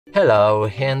Hello,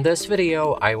 in this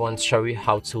video I want to show you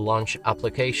how to launch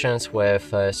applications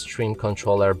with Stream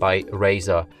Controller by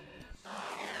Razer.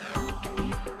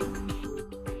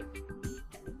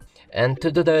 And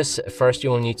to do this, first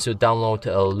you will need to download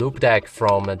a loop deck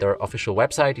from their official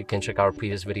website. You can check our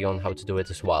previous video on how to do it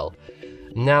as well.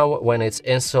 Now when it's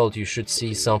installed, you should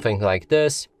see something like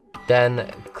this. Then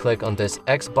click on this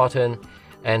X button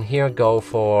and here go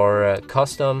for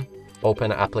custom,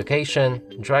 open application,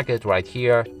 drag it right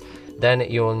here. Then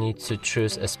you will need to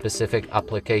choose a specific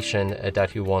application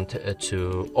that you want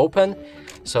to open.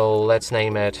 So let's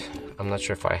name it, I'm not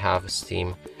sure if I have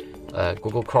Steam,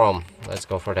 Google Chrome. Let's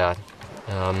go for that.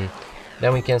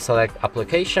 Then we can select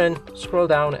application, scroll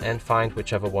down and find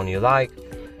whichever one you like.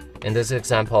 In this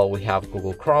example, we have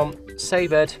Google Chrome.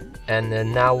 Save it, and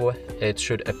then now it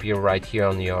should appear right here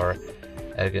on your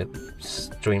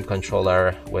Stream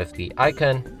Controller with the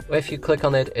icon. If you click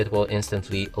on it, it will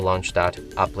instantly launch that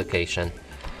application.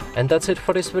 And that's it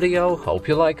for this video. Hope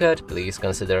you like it. Please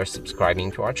consider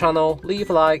subscribing to our channel, leave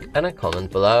a like and a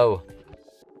comment below.